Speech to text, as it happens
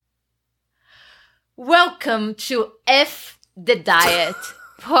Welcome to F the Diet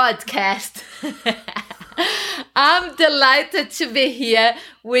podcast. I'm delighted to be here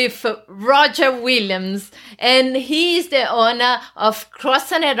with Roger Williams, and he is the owner of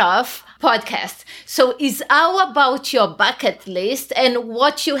Crossing It Off podcast. So it's all about your bucket list and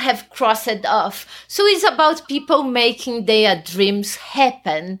what you have crossed off. So it's about people making their dreams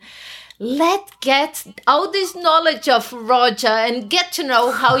happen. Let's get all this knowledge of Roger and get to know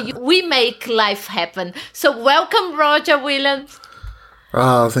how we make life happen. So welcome, Roger Williams.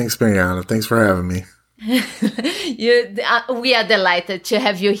 Oh, thanks, Mariana. Thanks for having me. We are delighted to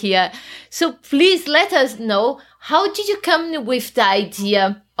have you here. So please let us know, how did you come with the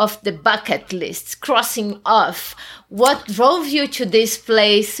idea of the bucket list, crossing off? What drove you to this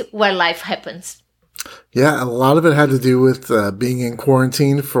place where life happens? Yeah, a lot of it had to do with being in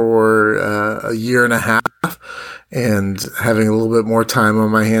quarantine for a year and a half and having a little bit more time on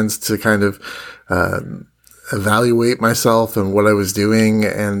my hands to kind of evaluate myself and what I was doing.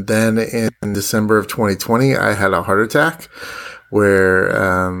 And then in December of 2020, I had a heart attack where,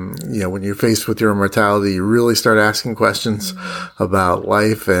 when you're faced with your mortality, you really start asking questions about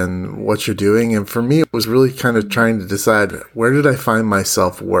life and what you're doing. And for me, it was really kind of trying to decide, where did I find my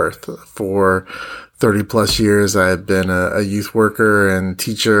self-worth? For 30 plus years, I've been a youth worker and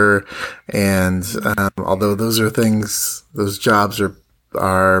teacher. And although those jobs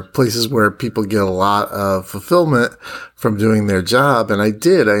are places where people get a lot of fulfillment from doing their job. And I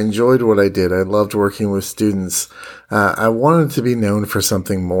enjoyed what I did. I loved working with students. I wanted to be known for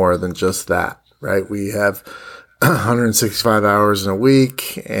something more than just that, right? We have 165 hours in a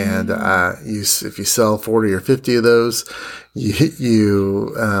week, and if you sell 40 or 50 of those,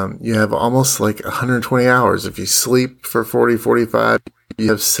 you have almost like 120 hours. If you sleep for 40, 45, you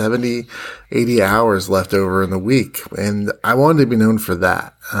have 70, 80 hours left over in the week. And I wanted to be known for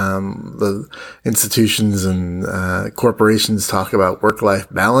that. The institutions and corporations talk about work-life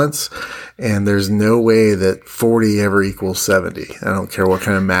balance, and there's no way that 40 ever equals 70. I don't care what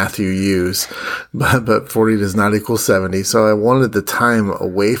kind of math you use, but 40 does not equal 70. So I wanted the time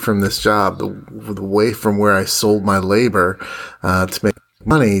away from this job, away from where I sold my labor, to make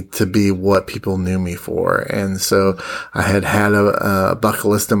money, to be what people knew me for. And so I had a bucket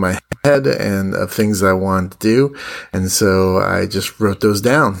list in my head and of things I wanted to do. And so I just wrote those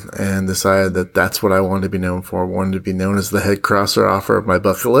down and decided that that's what I wanted to be known for. I wanted to be known as the head crosser offer of my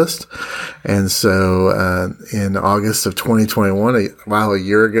bucket list. And so, in August of 2021, a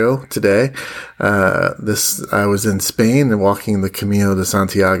year ago today, I was in Spain and walking the Camino de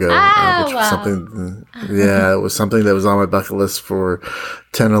Santiago, which was something, it was something that was on my bucket list for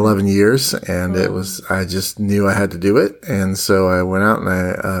 10, 11 years. And I just knew I had to do it. And so I went out and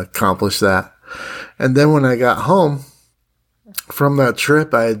I accomplished that. And then when I got home from that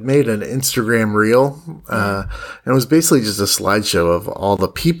trip, I had made an Instagram reel. And it was basically just a slideshow of all the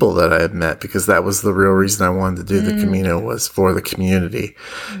people that I had met, because that was the real reason I wanted to do the Camino, was for the community.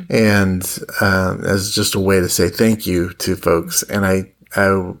 And, as just a way to say thank you to folks. And I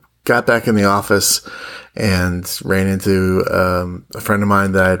got back in the office and ran into a friend of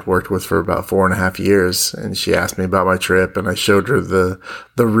mine that I'd worked with for about 4.5 years. And she asked me about my trip, and I showed her the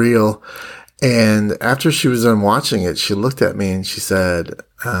reel. And after she was done watching it, she looked at me and she said,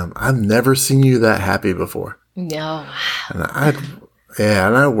 I've never seen you that happy before. No. And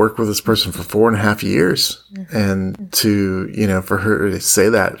I worked with this person for 4.5 years. And for her to say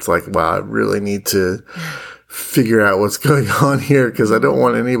that, it's like, wow, I really need to figure out what's going on here, because I don't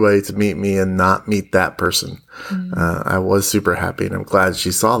want anybody to meet me and not meet that person. I was super happy, and I'm glad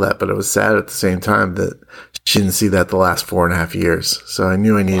she saw that, but it was sad at the same time that she didn't see that the last 4.5 years. So I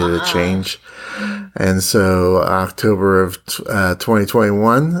knew I needed a change. And so October of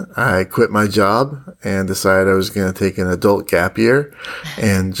 2021, I quit my job and decided I was going to take an adult gap year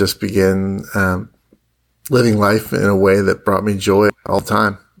and just begin living life in a way that brought me joy all the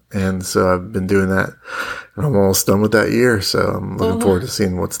time. And so I've been doing that, and I'm almost done with that year. So I'm looking forward to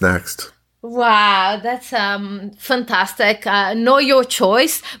seeing what's next. Wow, that's fantastic. Know your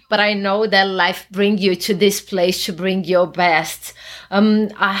choice, but I know that life brings you to this place to bring your best.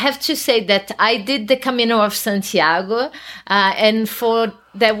 I have to say that I did the Camino of Santiago, and for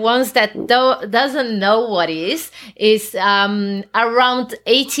the ones that doesn't know what is around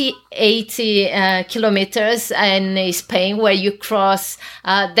 80 kilometers in Spain, where you cross.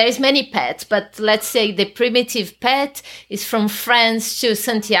 There's many paths, but let's say the primitive path is from France to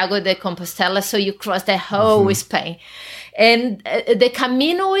Santiago de Compostela, so you cross the whole Spain. And the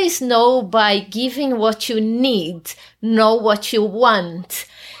Camino is known by giving what you need, know what you want.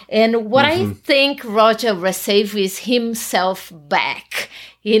 And what I think Roger received is himself back.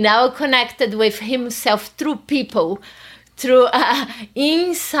 He now connected with himself through people, through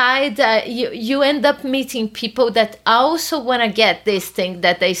inside. You end up meeting people that also want to get this thing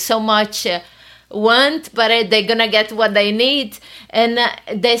that they so much want, but they're going to get what they need. And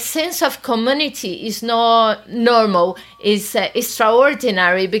the sense of community is not normal, is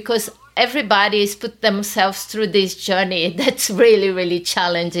extraordinary, because everybody has put themselves through this journey that's really, really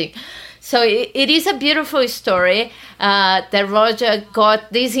challenging. So it is a beautiful story that Roger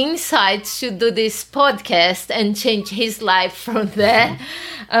got these insights to do this podcast and change his life from there.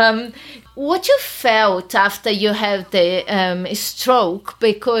 What you felt after you had the stroke,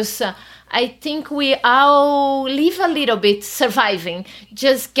 because I think we all live a little bit surviving,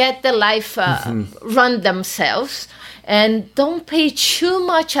 just get the life run themselves and don't pay too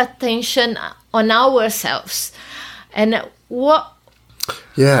much attention on ourselves. And what...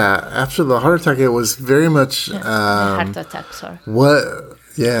 Yeah, after the heart attack, it was very much... heart attack, sorry.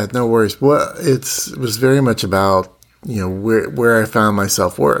 Yeah, no worries. It was very much about, where I found my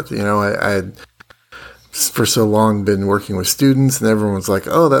self-worth. I had for so long been working with students, and everyone's like,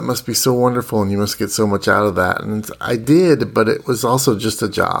 oh, that must be so wonderful, and you must get so much out of that. And I did, but it was also just a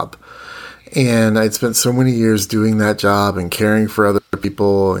job. And I'd spent so many years doing that job and caring for other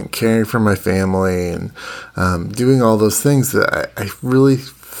people and caring for my family and doing all those things that I really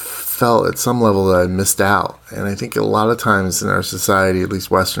felt at some level that I missed out. And I think a lot of times in our society, at least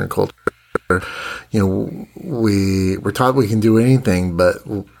Western culture, we're taught we can do anything, but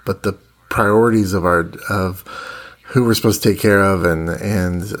the priorities of who we're supposed to take care of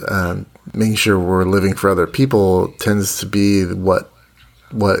and making sure we're living for other people tends to be what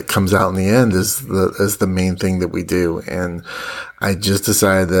comes out in the end is the main thing that we do. And I just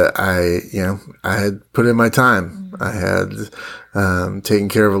decided that I had put in my time. I had taken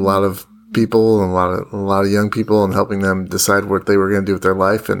care of a lot of people and a lot of young people and helping them decide what they were going to do with their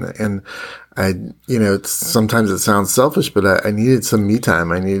life. And I, sometimes it sounds selfish, but I needed some me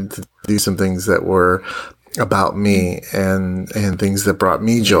time. I needed to do some things that were about me and things that brought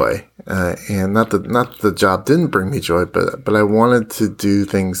me joy. And not that the job didn't bring me joy, but I wanted to do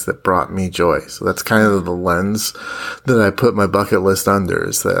things that brought me joy. So that's kind of the lens that I put my bucket list under,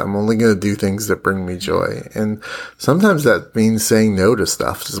 is that I'm only going to do things that bring me joy. And sometimes that means saying no to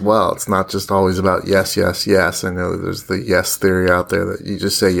stuff as well. It's not just always about yes, yes, yes. I know there's the yes theory out there that you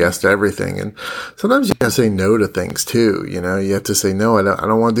just say yes to everything. And sometimes you have to say no to things too. You have to say, no, I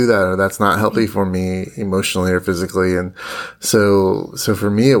don't want to do that, or that's not healthy for me emotionally or physically. And so for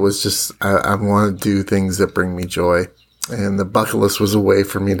me, it was just, I want to do things that bring me joy. And the bucket list was a way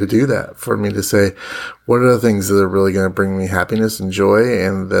for me to do that, for me to say, what are the things that are really going to bring me happiness and joy,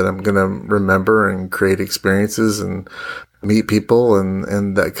 and that I'm going to remember and create experiences and meet people.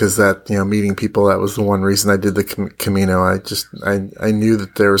 And that, because that, meeting people, that was the one reason I did the Camino. I knew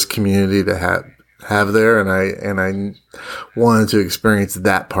that there was community to have there, and I wanted to experience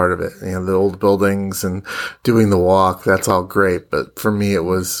that part of it. The old buildings and doing the walk, that's all great, but for me it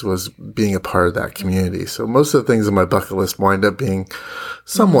was being a part of that community. So most of the things on my bucket list wind up being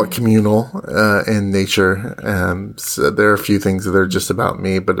somewhat communal in nature. So there are a few things that are just about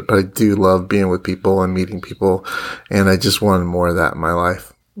me, but I do love being with people and meeting people, and I just wanted more of that in my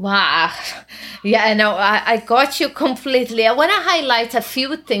life. Wow. Yeah, no, I got you completely. I want to highlight a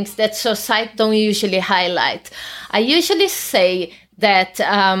few things that society don't usually highlight. I usually say that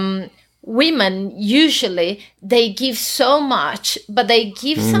women, usually, they give so much, but they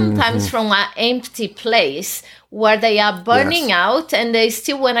give sometimes from an empty place where they are burning out and they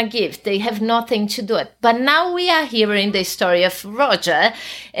still want to give. They have nothing to do it. But now we are hearing the story of Roger,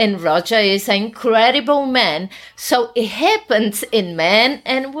 and Roger is an incredible man. So it happens in men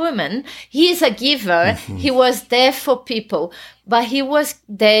and women. He is a giver. He was there for people, but he was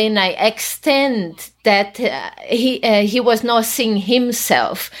there in an extent that he was not seeing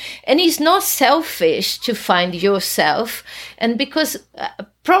himself. And it's not selfish to find yourself. And because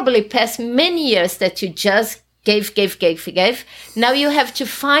probably past many years that you just gave. Now you have to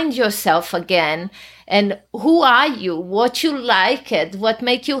find yourself again. And who are you? What you like it? What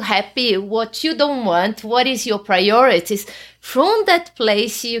make you happy? What you don't want? What is your priorities? From that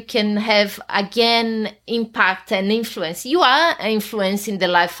place, you can have, again, impact and influence. You are influencing the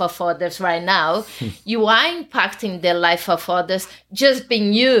life of others right now. You are impacting the life of others, just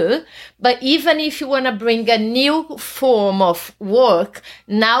being you. But even if you want to bring a new form of work,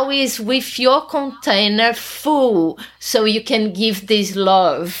 now is with your container full, so you can give this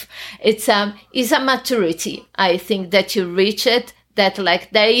love. It's a maturity, I think, that you reach it, that like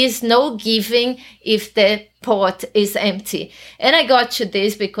there is no giving if the pot is empty. And I got to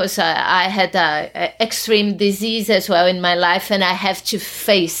this because I had a extreme disease as well in my life, and I have to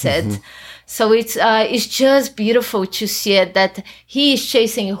face it. So it's just beautiful to see it, that he is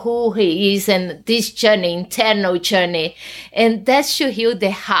chasing who he is and this journey, internal journey. And that should heal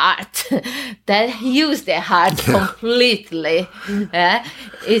the heart. That heals the heart completely.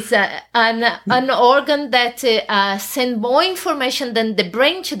 It's an organ that sends more information than the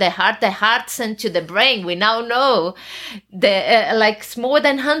brain to the heart sends to the brain. We now know it's more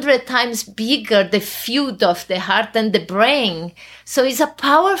than 100 times bigger, the field of the heart, than the brain. So it's a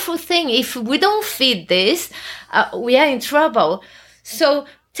powerful thing. If we don't feed this, we are in trouble. So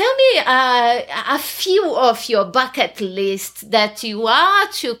tell me a few of your bucket lists that you are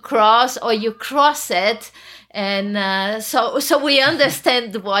to cross or you cross it. And so we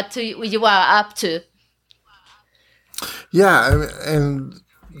understand what you are up to. Yeah, and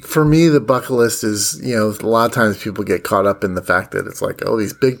for me, the bucket list is, a lot of times people get caught up in the fact that it's like, oh,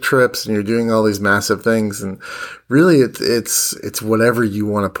 these big trips and you're doing all these massive things. And really it's whatever you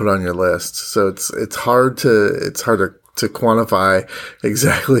want to put on your list. So it's hard to quantify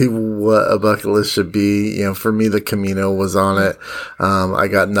exactly what a bucket list should be. For me, the Camino was on it. I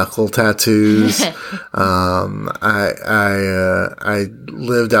got knuckle tattoos. I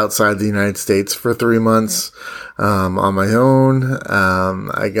lived outside the United States for 3 months. On my own.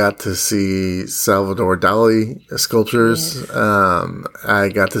 I got to see Salvador Dali sculptures. I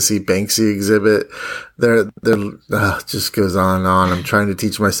got to see Banksy exhibit. Just goes on and on. I'm trying to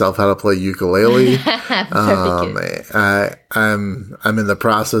teach myself how to play ukulele. I'm in the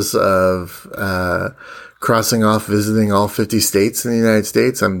process of crossing off visiting all 50 states in the United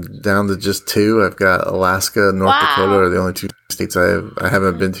States. I'm down to just 2. I've got Alaska and North Dakota are the only 2 states I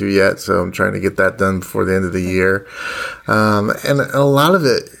haven't been to yet. So I'm trying to get that done before the end of the year. And a lot of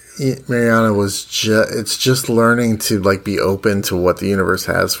it, Mariana, it's just learning to be open to what the universe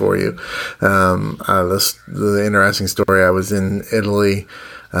has for you. The interesting story, I was in Italy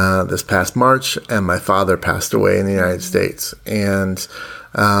this past March, and my father passed away in the United States. And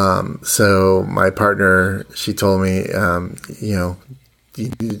so my partner, she told me, you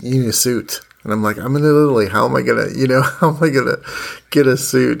need a suit. And I'm like, I'm in Italy. How am I gonna get a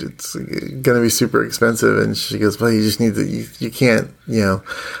suit? It's gonna be super expensive. And she goes, well, you just need to, you can't,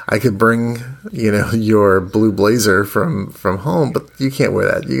 I could bring, your blue blazer from home, but you can't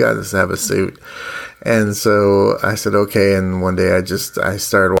wear that. You gotta just have a suit. And so I said, okay. And one day I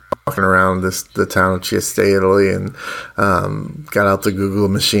started walking around the town of Trieste, Italy, and got out the Google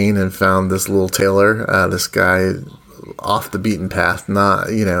machine and found this little tailor, this guy off the beaten path, not,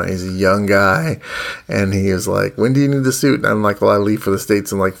 he's a young guy. And he was like, when do you need the suit? And I'm like, well, I leave for the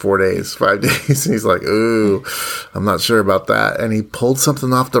States in 5 days. And he's like, ooh, I'm not sure about that. And he pulled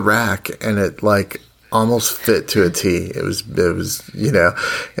something off the rack, and it almost fit to a T. It was,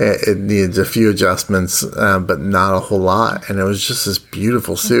 it needed a few adjustments, but not a whole lot. And it was just this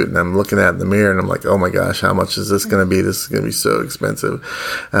beautiful suit. And I'm looking at it in the mirror, and I'm like, oh my gosh, how much is this going to be? This is going to be so expensive.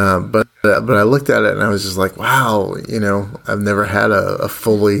 But I looked at it, and I was just like, wow, I've never had a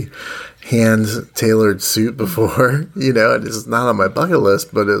fully hand tailored suit before, and it's not on my bucket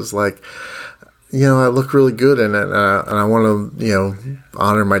list, but it was like, I look really good in it, and I want to,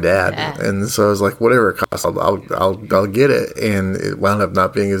 honor my dad. Yeah. And so I was like, whatever it costs, I'll get it. And it wound up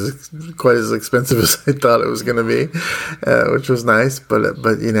not being quite as expensive as I thought it was going to be, which was nice. But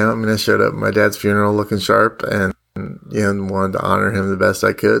I showed up at my dad's funeral looking sharp, and wanted to honor him the best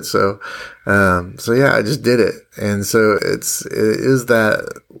I could. So yeah, I just did it. And so it is that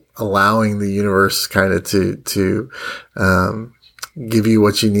allowing the universe kind of to give you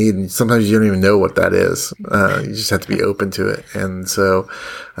what you need, and sometimes you don't even know what that is. You just have to be open to it. And so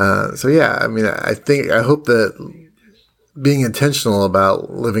yeah, I hope that being intentional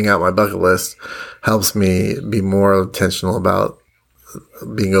about living out my bucket list helps me be more intentional about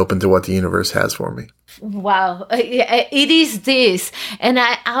being open to what the universe has for me. Wow, it is this. And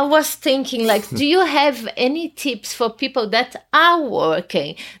I was thinking, do you have any tips for people that are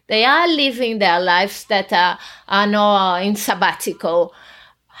working? They are living their lives that are not in sabbatical.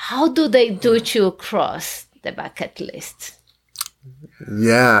 How do they do to cross the bucket list?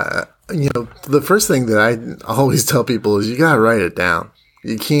 Yeah, the first thing that I always tell people is you got to write it down.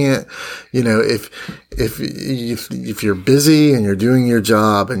 You can't, if you're busy and you're doing your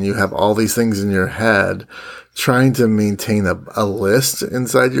job and you have all these things in your head, trying to maintain a list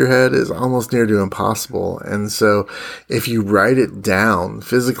inside your head is almost near to impossible. And so if you write it down,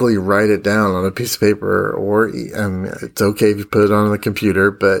 physically write it down on a piece of paper, or it's okay if you put it on the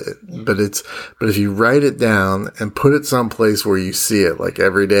computer, but if you write it down and put it someplace where you see it, like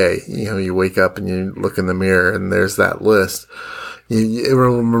every day, you wake up and you look in the mirror and there's that list. It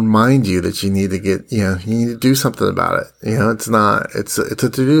will remind you that you need to do something about it. It's a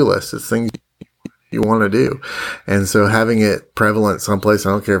to-do list. It's things you want to do. And so having it prevalent someplace, I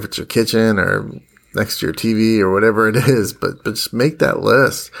don't care if it's your kitchen or next to your TV or whatever it is, but just make that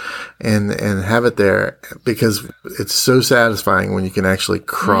list and have it there, because it's so satisfying when you can actually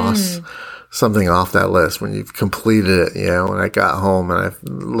cross something off that list, when you've completed it. When I got home and I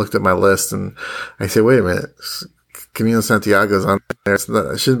looked at my list and I said, wait a minute, Camino Santiago's on there.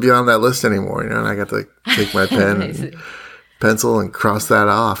 It shouldn't be on that list anymore, and I got to take my pen and pencil and cross that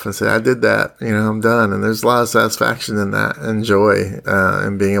off and say, I did that, I'm done. And there's a lot of satisfaction in that and joy,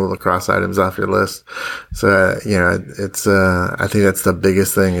 in being able to cross items off your list. So, it's, I think that's the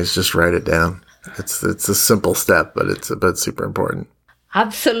biggest thing, is just write it down. It's a simple step, but it's super important.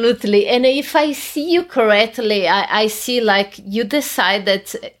 Absolutely. And if I see you correctly, I see like you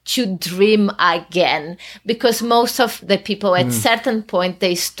decided to dream again, because most of the people at certain point,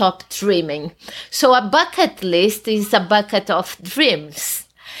 they stop dreaming. So a bucket list is a bucket of dreams.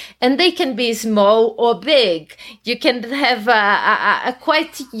 And they can be small or big. You can have a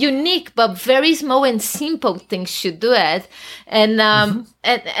quite unique but very small and simple things to do it. And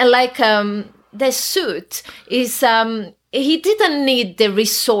like the suit is... he didn't need the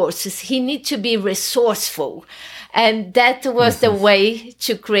resources. He needed to be resourceful. And that was the way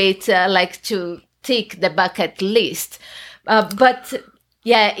to create, to tick the bucket list. But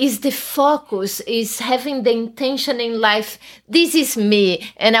is the focus, is having the intention in life. This is me,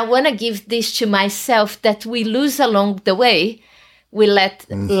 and I want to give this to myself, that we lose along the way. We let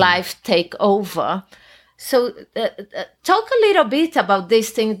life take over. So talk a little bit about this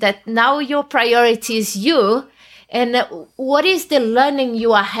thing, that now your priority is you. And what is the learning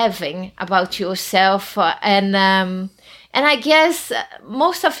you are having about yourself? And I guess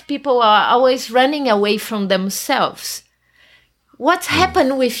most of people are always running away from themselves. What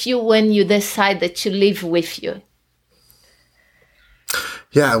happened with you when you decided to live with you?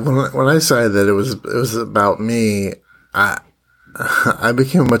 Yeah, when I decided that it was about me, I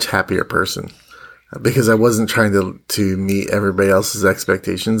became a much happier person, because I wasn't trying to meet everybody else's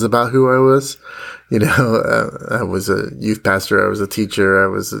expectations about who I was. I was a youth pastor. I was a teacher. I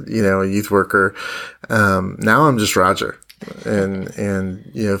was, a youth worker. Now I'm just Roger. And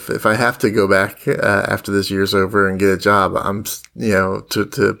if I have to go back after this year's over and get a job, I'm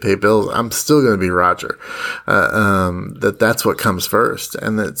to pay bills, I'm still going to be Roger. That's what comes first,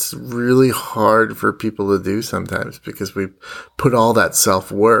 and it's really hard for people to do sometimes, because we put all that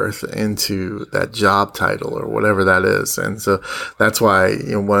self-worth into that job title or whatever that is. And so that's why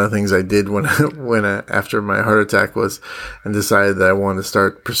one of the things I did when after my heart attack was, and decided that I wanted to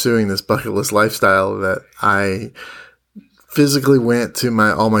start pursuing this bucket list lifestyle, that I physically went to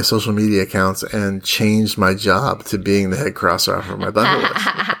all my social media accounts and changed my job to being the head crosser off of my bucket list.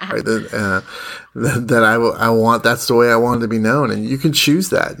 Right? I want, that's the way I want to be known. And you can choose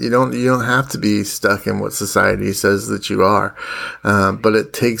that. You don't have to be stuck in what society says that you are. But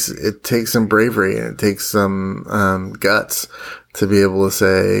it takes some bravery, and it takes some guts to be able to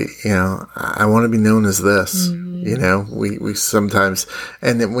say, I want to be known as this. We sometimes,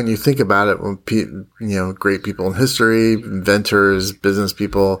 and then when you think about it, when great people in history, inventors, business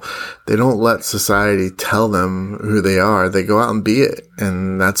people, they don't let society tell them who they are. They go out and be it,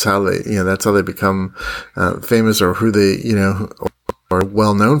 and that's how they become famous, or who they are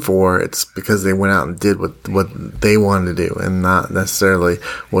well known for. It's because they went out and did what they wanted to do, and not necessarily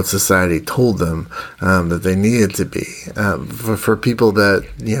what society told them that they needed to be. For people that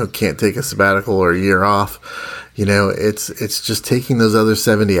can't take a sabbatical or a year off, it's just taking those other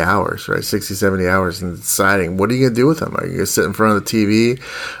 70 hours, right? 60, 70 hours, and deciding, what are you going to do with them? Are you going to sit in front of the TV?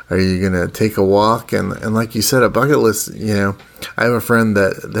 Are you going to take a walk? And like you said, a bucket list, I have a friend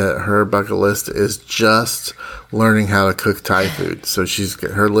that her bucket list is just learning how to cook Thai food. So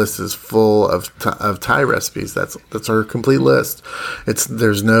her list is full of Thai recipes. That's her complete list.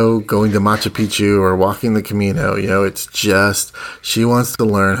 There's no going to Machu Picchu or walking the Camino. It's just, she wants to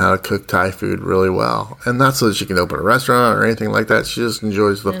learn how to cook Thai food really well. And not so that she can open a restaurant or anything like that. She just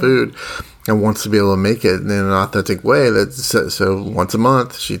enjoys the food and wants to be able to make it in an authentic way. So once a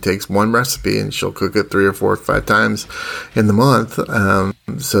month, she takes one recipe and she'll cook it 3 or 4 or 5 times in the month.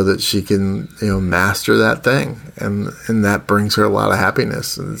 so that she can, master that thing. And that brings her a lot of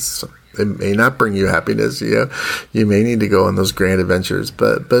happiness. It may not bring you happiness, you may need to go on those grand adventures,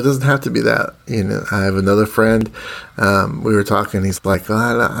 but it doesn't have to be that. I have another friend, we were talking, he's like,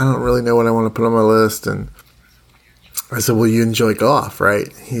 I don't really know what I want to put on my list. And I said, well, you enjoy golf, right?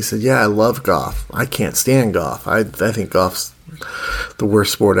 He said, yeah, I love golf. I can't stand golf. I think golf's the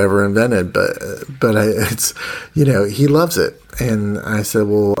worst sport ever invented, but it's, he loves it. And I said,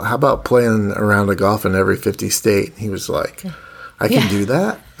 well, how about playing a round of golf in every 50 state? He was like, I can do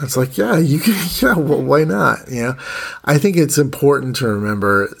that. It's like, yeah, you can. Yeah, well, why not? I think it's important to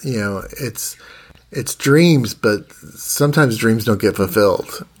remember, it's dreams, but sometimes dreams don't get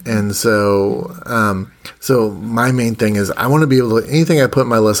fulfilled. And so my main thing is I want to be able to, anything I put on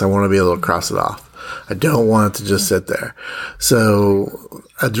my list, I want to be able to cross it off. I don't want it to just sit there. So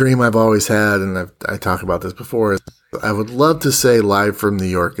a dream I've always had, and I talked about this before, is I would love to say live from New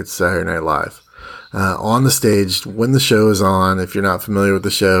York at Saturday Night Live. On the stage when the show is on. If you're not familiar with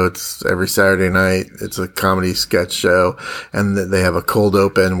the show, it's every Saturday night. It's a comedy sketch show, and they have a cold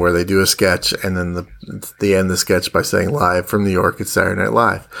open where they do a sketch, and then they end the sketch by saying live from New York, it's Saturday Night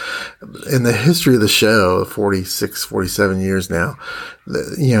Live. In the history of the show, 46, 47 years now,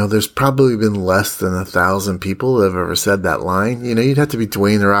 there's probably been less than 1,000 people that have ever said that line. You'd have to be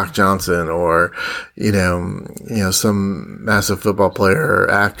Dwayne "The Rock" Johnson or, some massive football player or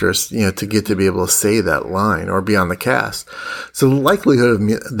actress, to get to be able to say that line or be on the cast. So the likelihood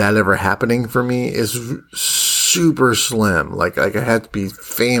of that ever happening for me is super slim. Like I had to be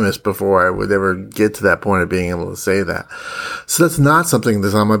famous before I would ever get to that point of being able to say that. So that's not something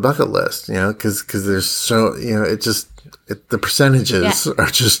that's on my bucket list, cause there's so, the percentages are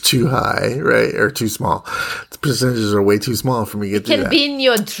just too high, right? Or too small. The percentages are way too small for me to get to that. Can be in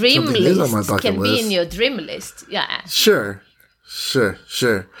your dream Something list. Is on my bucket list. Be in your dream list. Yeah. Sure.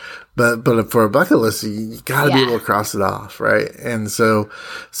 But for a bucket list, you got to be able to cross it off, right? And so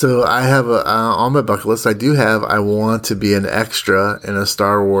I have on my bucket list, I want to be an extra in a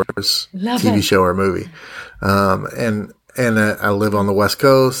Star Wars TV show or movie. And I live on the West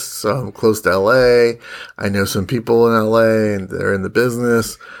Coast, so I'm close to LA. I know some people in LA, and they're in the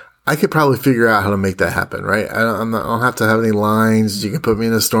business. I could probably figure out how to make that happen, right? I don't have to have any lines. You can put me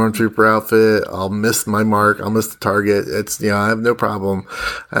in a stormtrooper outfit. I'll miss my mark. I'll miss the target. It's, I have no problem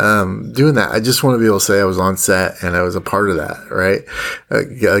doing that. I just want to be able to say I was on set and I was a part of that, right?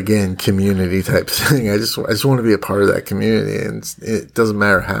 Again, community type thing. I just want to be a part of that community, and it doesn't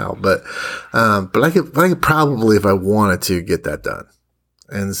matter how, but I could probably, if I wanted to, get that done.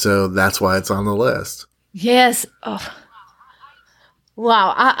 And so that's why it's on the list. Yes. Oh.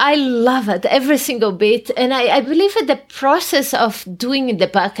 Wow, I love it, every single bit. And I believe that the process of doing the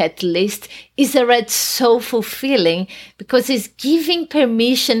bucket list is already so fulfilling because it's giving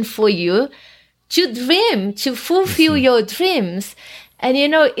permission for you to dream, to fulfill your dreams. And,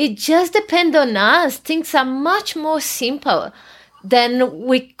 it just depends on us. Things are much more simple than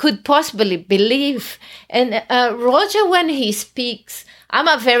we could possibly believe. And Roger, when he speaks, I'm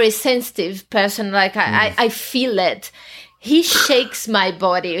a very sensitive person. Like I feel it. He shakes my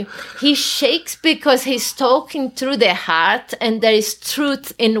body. He shakes because he's talking through the heart and there is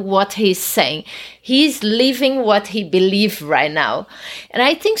truth in what he's saying. He's living what he believes right now. And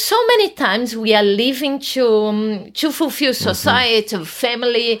I think so many times we are living to fulfill society,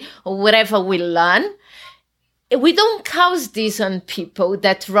 family, or whatever we learn. We don't cause this on people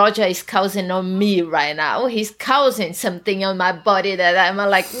that Roger is causing on me right now. He's causing something on my body that I'm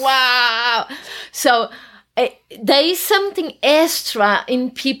like, wow. So there is something extra in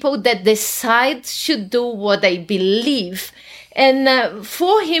people that decide to do what they believe. And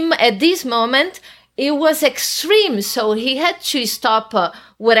for him at this moment, it was extreme. So he had to stop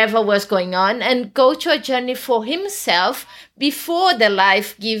whatever was going on and go to a journey for himself before the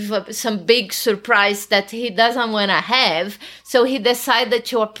life give some big surprise that he doesn't want to have. So he decided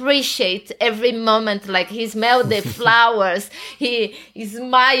to appreciate every moment, like he smelled the flowers, he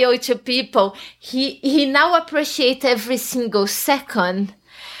smiled to people. He now appreciates every single second.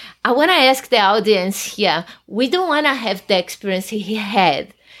 I want to ask the audience here, we don't want to have the experience he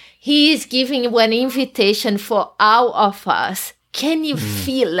had. He is giving an invitation for all of us. Can you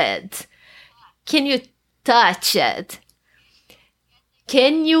feel it? Can you touch it?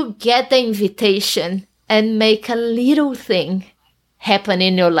 Can you get the invitation and make a little thing happen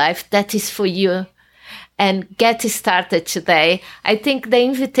in your life that is for you and get started today? I think the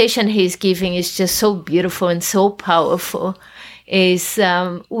invitation he's giving is just so beautiful and so powerful.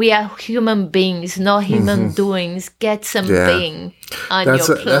 We are human beings, not human doings. Get something on your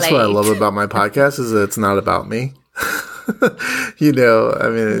plate. That's what I love about my podcast is that it's not about me. I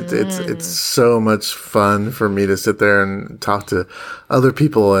mean, it's so much fun for me to sit there and talk to other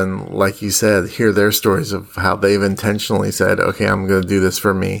people and, like you said, hear their stories of how they've intentionally said, okay, I'm going to do this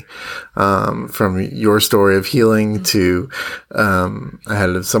for me. From your story of healing to, I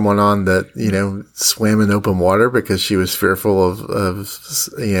had someone on that, swam in open water because she was fearful of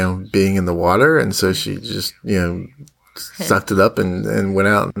being in the water. And so she just, sucked it up and went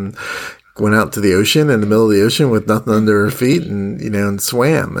out to the ocean, in the middle of the ocean with nothing under her feet, and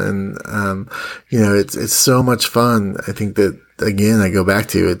swam. And, it's so much fun. I think that, again, I go back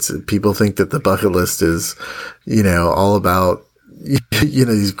to people think that the bucket list is, all about,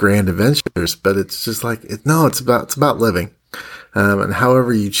 these grand adventures, but it's just like, it's about living. And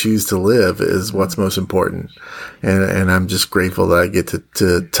however you choose to live is what's most important. And I'm just grateful that I get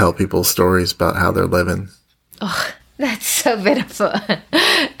to tell people stories about how they're living. Oh, that's so beautiful.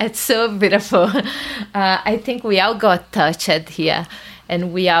 It's so beautiful. I think we all got touched here.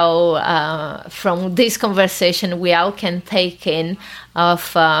 And we all, from this conversation, we all can take in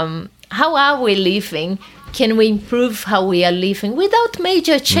of how are we living? Can we improve how we are living without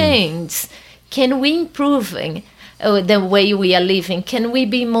major change? Can we improving the way we are living? Can we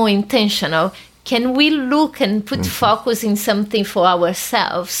be more intentional? Can we look and put focus in something for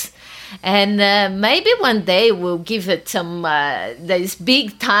ourselves? And maybe one day we'll give it some, there's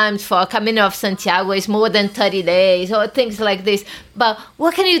big times for Camino of Santiago, it's more than 30 days or things like this. But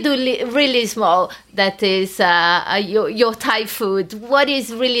what can you do really small that is your Thai food? What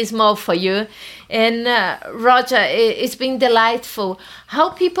is really small for you? And Roger, it's been delightful. How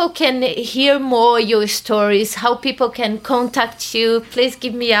people can hear more your stories, how people can contact you. Please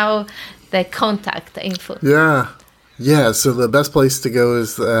give me the contact info. Yeah, so the best place to go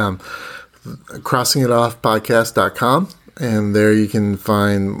is crossingitoffpodcast.com, and there you can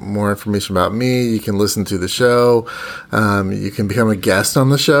find more information about me. You can listen to the show. You can become a guest on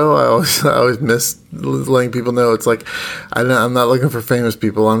the show. I always miss letting people know. It's like I'm not looking for famous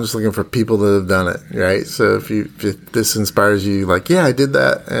people. I'm just looking for people that have done it, right? So if this inspires you, like, yeah, I did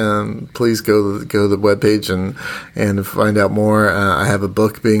that, please go to the webpage and find out more. I have a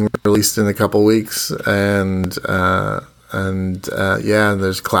book being released in a couple weeks, and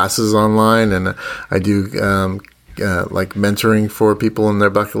there's classes online, and I do like mentoring for people in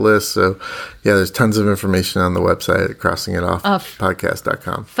their bucket list. So yeah, there's tons of information on the website at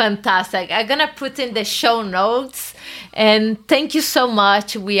crossingitoffpodcast.com. Fantastic. I'm gonna put in the show notes, and thank you so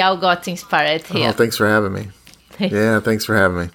much. We all got inspired here. Oh, thanks for having me. Yeah, thanks for having me.